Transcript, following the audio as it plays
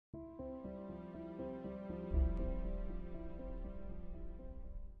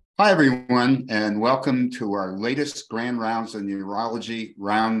Hi, everyone, and welcome to our latest Grand Rounds of Neurology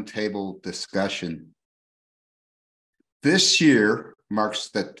Roundtable discussion. This year marks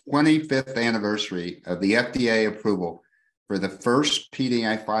the 25th anniversary of the FDA approval for the first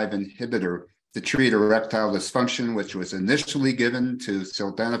PDE5 inhibitor to treat erectile dysfunction, which was initially given to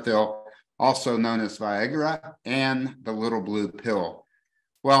Sildenafil, also known as Viagra, and the little blue pill.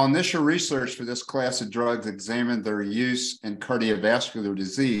 While initial research for this class of drugs examined their use in cardiovascular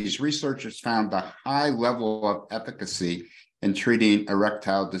disease, researchers found a high level of efficacy in treating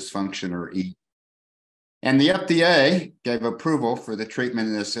erectile dysfunction, or E. And the FDA gave approval for the treatment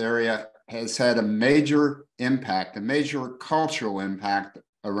in this area, has had a major impact, a major cultural impact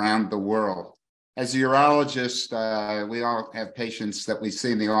around the world. As a urologist, we all have patients that we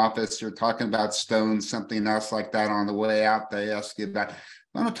see in the office. You're talking about stones, something else like that on the way out. They ask you about,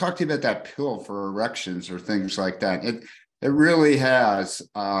 I want to talk to you about that pill for erections or things like that. It really has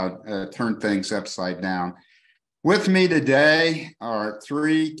turned things upside down. With me today are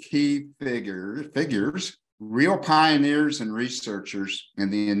three key figures, real pioneers and researchers in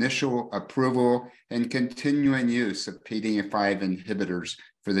the initial approval and continuing use of PDE5 inhibitors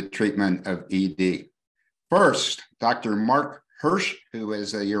for the treatment of ED. First, Dr. Mark Hirsch, who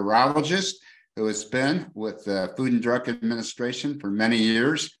is a urologist who has been with the Food and Drug Administration for many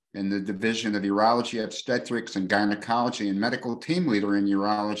years in the Division of Urology, Obstetrics, and Gynecology, and medical team leader in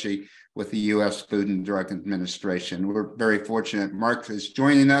urology with the U.S. Food and Drug Administration. We're very fortunate Mark is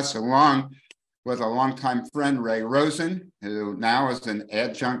joining us along with a longtime friend, Ray Rosen, who now is an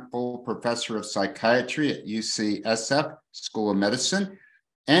adjunct full professor of psychiatry at UCSF School of Medicine,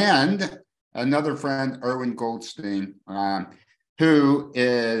 and another friend, Irwin Goldestein, who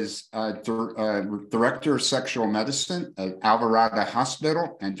is director of sexual medicine at Alvarado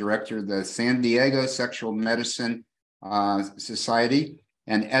Hospital and director of the San Diego Sexual Medicine Society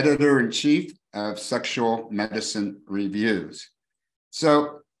and editor-in-chief of Sexual Medicine Reviews.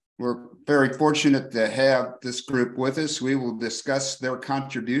 So we're very fortunate to have this group with us. We will discuss their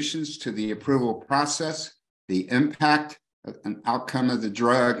contributions to the approval process, the impact and outcome of the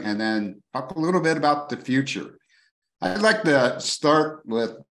drug, and then talk a little bit about the future. I'd like to start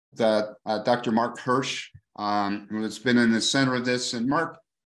with Dr. Mark Hirsch, who has been in the center of this. And Mark,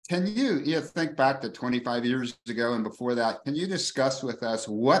 can you think back to 25 years ago and before that, can you discuss with us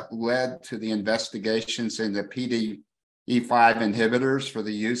what led to the investigations into PDE5 inhibitors for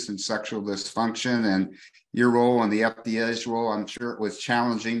the use in sexual dysfunction and your role and the FDA's role? I'm sure it was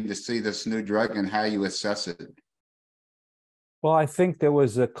challenging to see this new drug and how you assess it. Well, I think there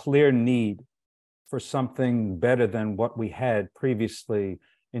was a clear need for something better than what we had previously: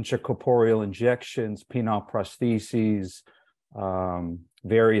 intracorporeal injections, penile prostheses,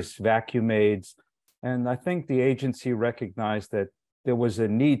 various vacuum aids. And I think the agency recognized that there was a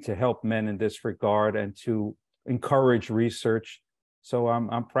need to help men in this regard and to encourage research. So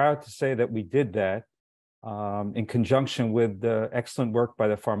I'm proud to say that we did that in conjunction with the excellent work by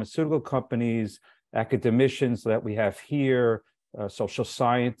the pharmaceutical companies, academicians that we have here, social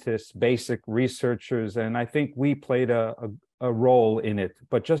scientists, basic researchers, and I think we played a role in it,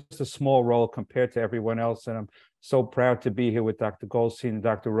 but just a small role compared to everyone else. And I'm so proud to be here with Dr. Goldstein and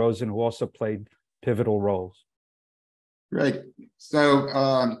Dr. Rosen, who also played pivotal roles. Great.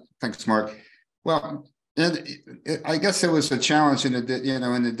 So thanks, Mark. Well, I guess it was a challenge in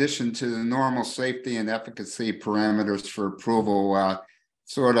addition to the normal safety and efficacy parameters for approval,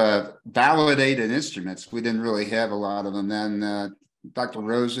 sort of validated instruments. We didn't really have a lot of them then. Dr.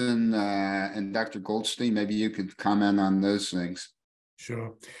 Rosen and Dr. Goldstein, maybe you could comment on those things.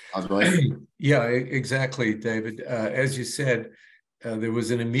 Sure. Right. Yeah, exactly, David. As you said, there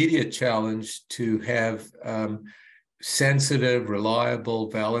was an immediate challenge to have sensitive, reliable,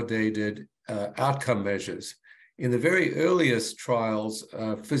 validated outcome measures. In the very earliest trials,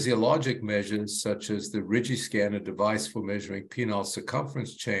 physiologic measures such as the RigiScan, a device for measuring penile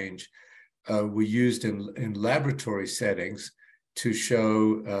circumference change, were used in laboratory settings to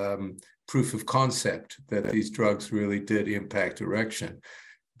show proof of concept that these drugs really did impact erection.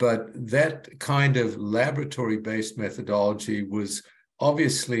 But that kind of laboratory-based methodology was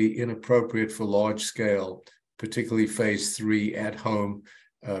obviously inappropriate for large-scale, particularly phase 3 at-home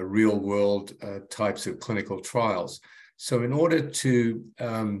real-world types of clinical trials. So in order to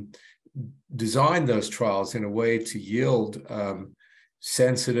design those trials in a way to yield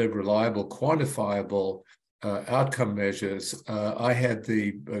sensitive, reliable, quantifiable outcome measures, I had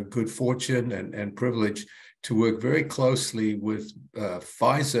the good fortune and privilege to work very closely with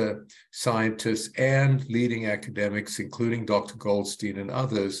Pfizer scientists and leading academics, including Dr. Goldstein and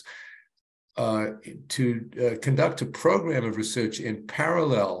others, to conduct a program of research in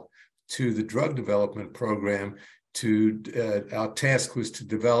parallel to the drug development program. Our task was to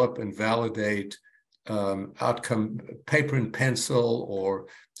develop and validate outcome paper and pencil or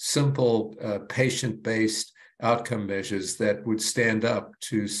simple patient-based outcome measures that would stand up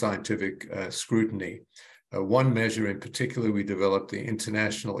to scientific scrutiny. One measure in particular, we developed the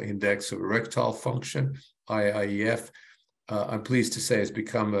International Index of Erectile Function, IIEF. I'm pleased to say has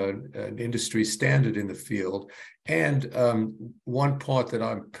become an industry standard in the field. And one part that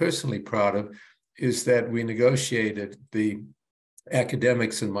I'm personally proud of is that we negotiated, the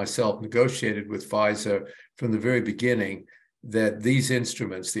academics and myself negotiated with Pfizer from the very beginning that these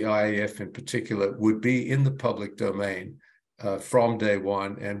instruments, the IIEF in particular, would be in the public domain from day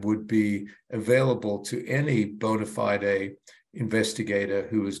one and would be available to any bona fide investigator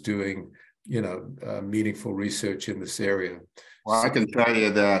who is doing, meaningful research in this area. Well, I can tell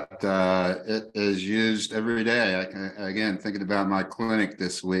you that it is used every day. Again, thinking about my clinic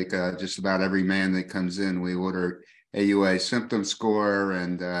this week, just about every man that comes in, we order AUA symptom score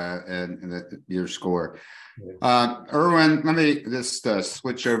and your score. Irwin, let me just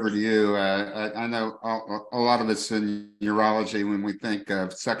switch over to you. I know a lot of us in urology, when we think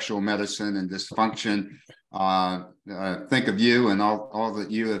of sexual medicine and dysfunction, think of you and all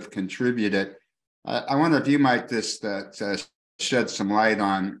that you have contributed. I wonder if you might just shed some light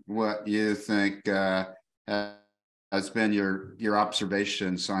on what you think has been your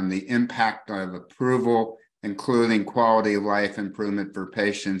observations on the impact of approval, including quality of life improvement for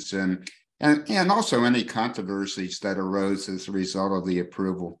patients, and also any controversies that arose as a result of the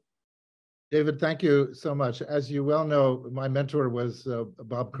approval. David, thank you so much. As you well know, my mentor was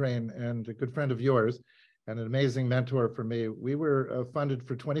Bob Crane, and a good friend of yours, and an amazing mentor for me. We were funded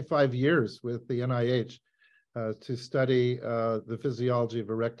for 25 years with the NIH to study the physiology of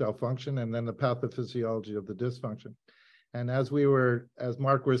erectile function and then the pathophysiology of the dysfunction. And as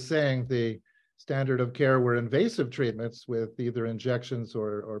Mark was saying, the standard of care were invasive treatments with either injections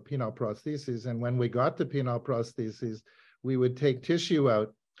or penile prostheses. And when we got to penile prostheses, we would take tissue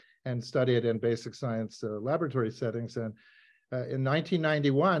out and study it in basic science laboratory settings. And in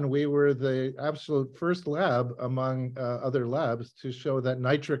 1991, we were the absolute first lab among other labs to show that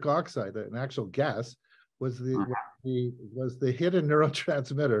nitric oxide, an actual gas, was the hidden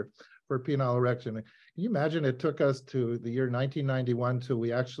neurotransmitter for penile erection. Can you imagine it took us to the year 1991 till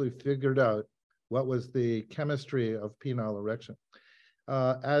we actually figured out what was the chemistry of penile erection?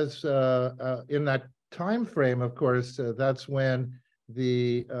 In that time frame, of course, that's when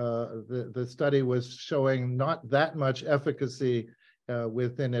the study was showing not that much efficacy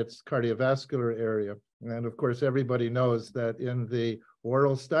within its cardiovascular area. And of course, everybody knows that in the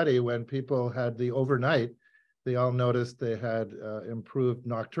oral study, when people had the overnight, they all noticed they had improved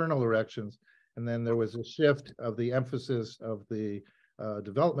nocturnal erections. And then there was a shift of the emphasis of the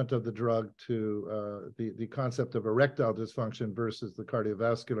development of the drug to the concept of erectile dysfunction versus the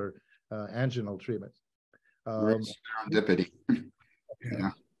cardiovascular anginal treatments. Serendipity.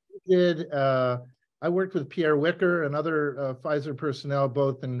 Yeah. I worked with Pierre Wicker and other Pfizer personnel,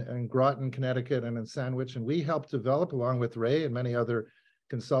 both in Groton, Connecticut, and in Sandwich, and we helped develop, along with Ray and many other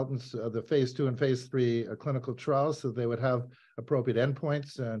consultants, the phase 2 and phase 3 clinical trials, so they would have appropriate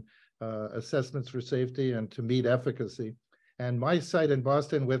endpoints and assessments for safety and to meet efficacy. And my site in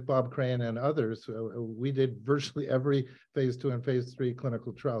Boston with Bob Crane and others, we did virtually every phase 2 and phase 3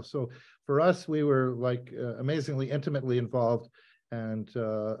 clinical trial. So for us, we were like amazingly intimately involved. And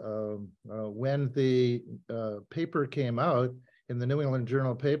when the paper came out in the New England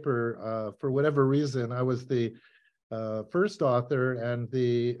Journal paper, for whatever reason, I was the first author and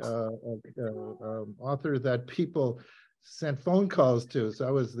the author that people sent phone calls to. So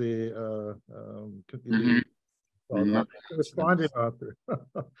I was the correspondent author.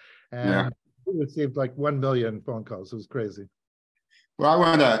 And we received like 1 million phone calls. It was crazy. Well, I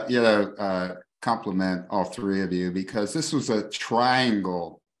want to, compliment all three of you, because this was a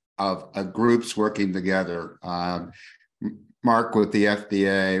triangle of groups working together. Mark with the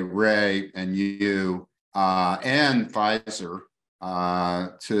FDA, Ray and you, and Pfizer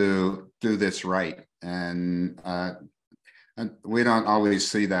to do this right. And we don't always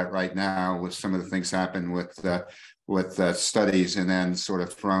see that right now with some of the things happen with studies and then sort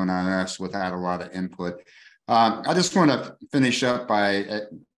of thrown on us without a lot of input. I just want to finish up by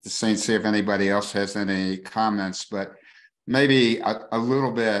see if anybody else has any comments, but maybe a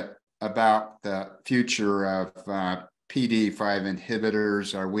little bit about the future of PDE5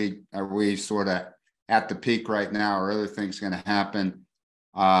 inhibitors. Are we sort of at the peak right now, or are other things going to happen?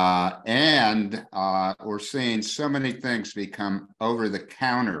 And we're seeing so many things become over the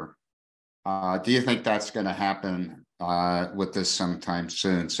counter Do you think that's going to happen with this sometime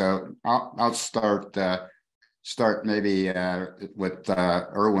soon? So I'll start maybe with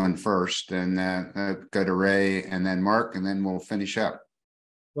Irwin first, and go to Ray, and then Mark, and then we'll finish up.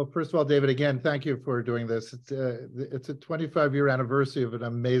 Well, first of all, David, again, thank you for doing this. It's a 25-year anniversary of an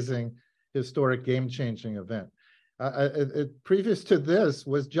amazing, historic, game-changing event. Previous to this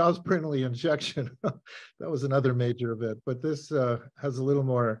was jaws parenteral injection. That was another major event, but this has a little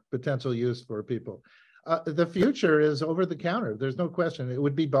more potential use for people. The future is over the counter. There's no question. It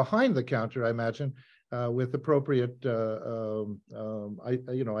would be behind the counter, I imagine, with appropriate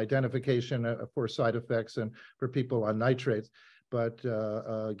identification for side effects and for people on nitrates. But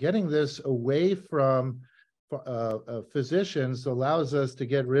getting this away from physicians allows us to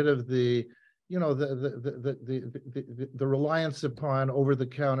get rid of the reliance upon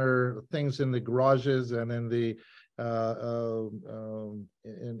over-the-counter things in the garages and in the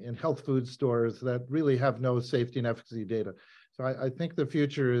in health food stores that really have no safety and efficacy data. So I think the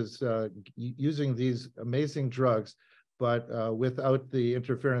future is using these amazing drugs, but without the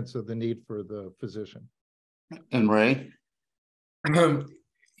interference of the need for the physician. And Ray?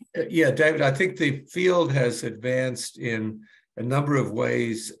 Yeah, David, I think the field has advanced in a number of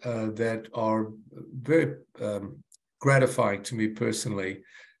ways that are very gratifying to me personally.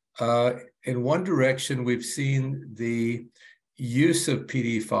 In one direction, we've seen the use of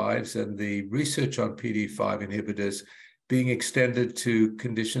PDE5s and the research on PDE5 inhibitors being extended to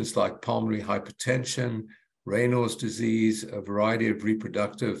conditions like pulmonary hypertension, Raynaud's disease, a variety of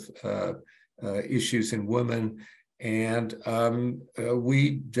reproductive issues in women. And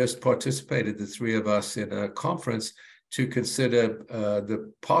we just participated, the three of us, in a conference to consider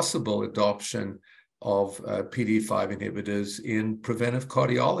the possible adoption of PDE5 inhibitors in preventive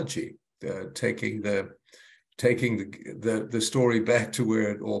cardiology, taking the story back to where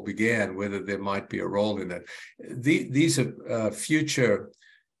it all began, whether there might be a role in it. These are future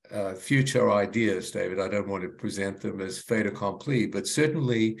ideas, David. I don't want to present them as fait accompli, but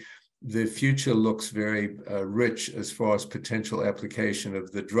certainly the future looks very rich as far as potential application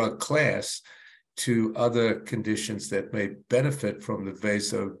of the drug class to other conditions that may benefit from the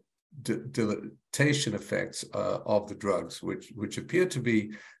vasodilatation effects of the drugs, which appear to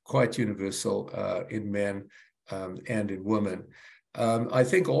be quite universal in men and in women. I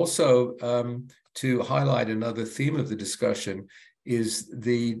think also to highlight another theme of the discussion is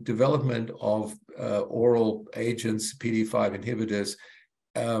the development of oral agents, PDE5 inhibitors,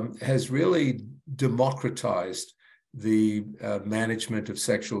 has really democratized the management of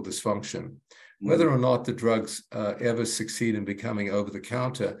sexual dysfunction. Whether or not the drugs ever succeed in becoming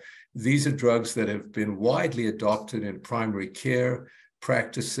over-the-counter, these are drugs that have been widely adopted in primary care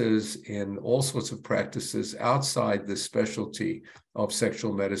practices, in all sorts of practices outside the specialty of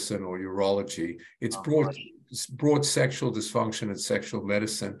sexual medicine or urology. It's brought sexual dysfunction and sexual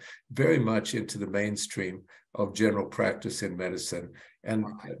medicine very much into the mainstream of general practice in medicine. And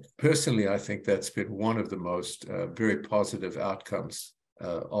personally, I think that's been one of the most very positive outcomes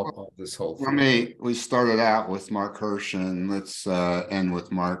of this whole thing. We started out with Mark Hirsch, and let's end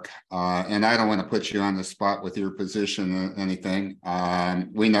with Mark. And I don't want to put you on the spot with your position or anything.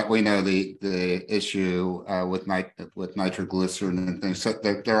 We know the issue with nitroglycerin and things. So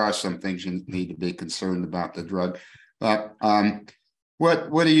there are some things you need to be concerned about the drug. But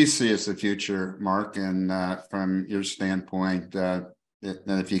what do you see as the future, Mark? And from your standpoint,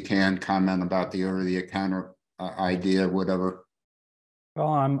 if you can comment about the over-the-counter idea, whatever. Well,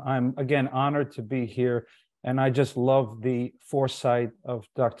 I'm again honored to be here, and I just love the foresight of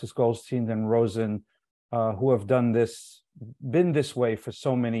Drs. Goldstein and Rosen, who have been this way for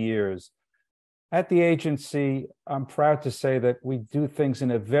so many years. At the agency, I'm proud to say that we do things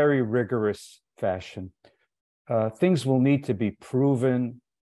in a very rigorous fashion. Things will need to be proven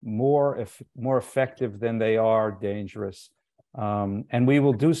more effective than they are dangerous. And we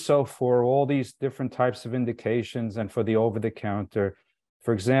will do so for all these different types of indications and for the over-the-counter.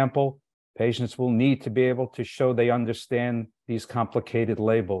 For example, patients will need to be able to show they understand these complicated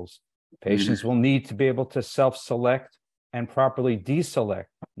labels. Patients will need to be able to self-select and properly deselect,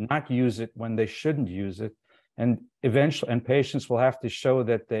 not use it when they shouldn't use it. And patients will have to show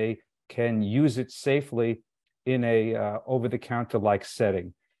that they can use it safely in a over-the-counter like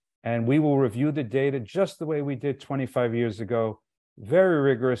setting. And we will review the data just the way we did 25 years ago, very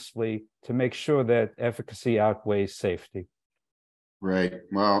rigorously, to make sure that efficacy outweighs safety. Right.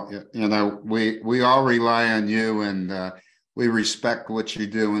 Well, we all rely on you, and we respect what you're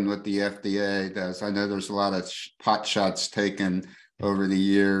doing with the FDA does. I know there's a lot of pot shots taken over the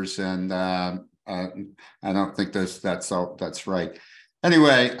years, and I don't think that's right.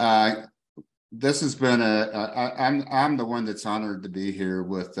 Anyway, this has been I'm the one that's honored to be here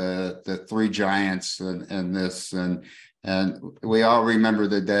with the three giants and this and we all remember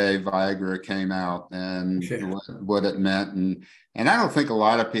the day Viagra came out and what it meant, and I don't think a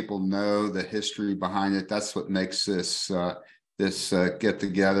lot of people know the history behind it. That's what makes this get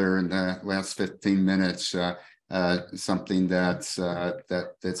together in the last 15 minutes something that's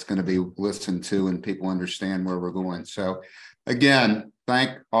going to be listened to and people understand where we're going. So again,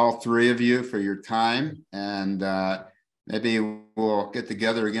 thank all three of you for your time, and maybe we'll get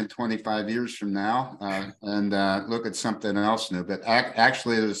together again 25 years from now and look at something else new. But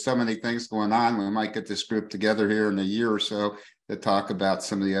actually, there's so many things going on. We might get this group together here in a year or so to talk about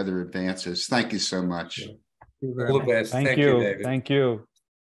some of the other advances. Thank you so much. All the best. Thank you, David. Thank you.